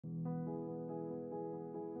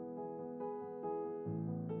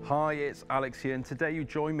Hi, it's Alex here, and today you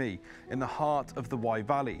join me in the heart of the Wye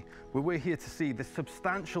Valley, where we're here to see this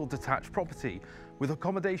substantial detached property with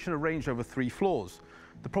accommodation arranged over 3 floors.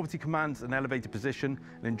 The property commands an elevated position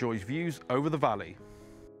and enjoys views over the valley.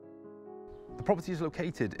 The property is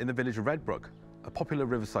located in the village of Redbrook, a popular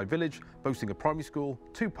riverside village boasting a primary school,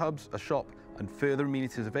 2 pubs, a shop, and further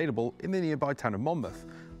amenities available in the nearby town of Monmouth,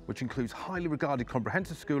 which includes highly regarded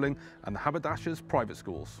comprehensive schooling and the Haberdashers private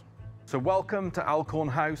schools. So welcome to Allcorn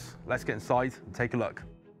House. Let's get inside and take a look.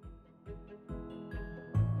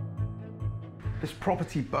 This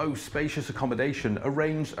property boasts spacious accommodation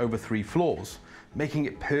arranged over 3 floors, making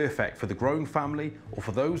it perfect for the growing family or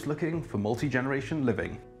for those looking for multi-generation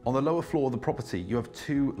living. On the lower floor of the property, you have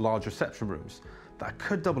 2 large reception rooms that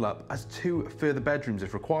could double up as 2 further bedrooms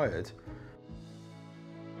if required.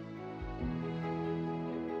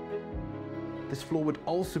 This floor would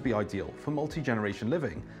also be ideal for multi-generation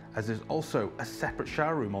living, as there's also a separate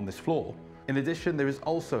shower room on this floor. In addition, there is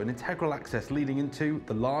also an integral access leading into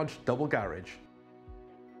the large double garage.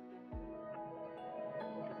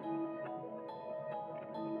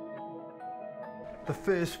 The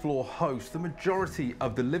first floor hosts the majority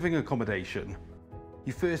of the living accommodation.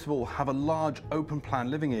 You first of all have a large open plan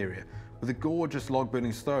living area with a gorgeous log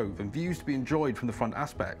burning stove and views to be enjoyed from the front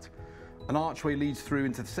aspect. An archway leads through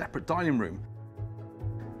into the separate dining room,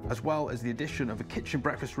 as well as the addition of a kitchen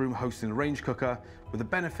breakfast room hosting a range cooker with the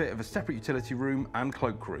benefit of a separate utility room and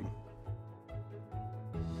cloakroom.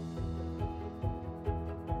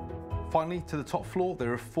 Finally, to the top floor,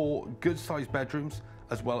 there are 4 good-sized bedrooms,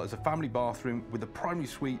 as well as a family bathroom with a primary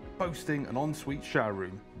suite boasting an ensuite shower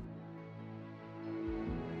room.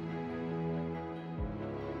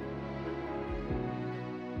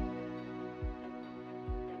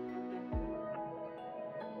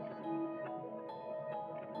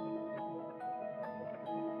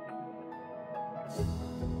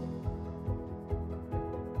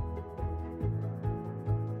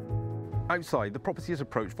 Outside, the property is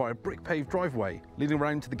approached by a brick-paved driveway, leading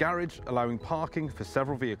around to the garage, allowing parking for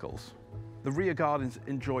several vehicles. The rear gardens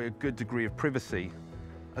enjoy a good degree of privacy.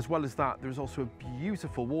 As well as that, there is also a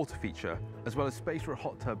beautiful water feature, as well as space for a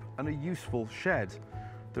hot tub and a useful shed.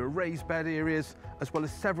 There are raised bed areas, as well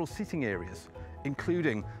as several seating areas,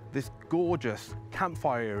 including this gorgeous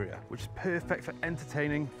campfire area, which is perfect for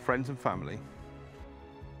entertaining friends and family.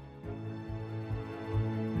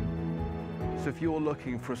 So if you're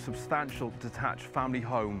looking for a substantial detached family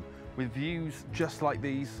home with views just like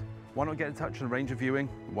these, why not get in touch and arrange a viewing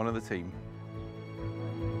with one of the team.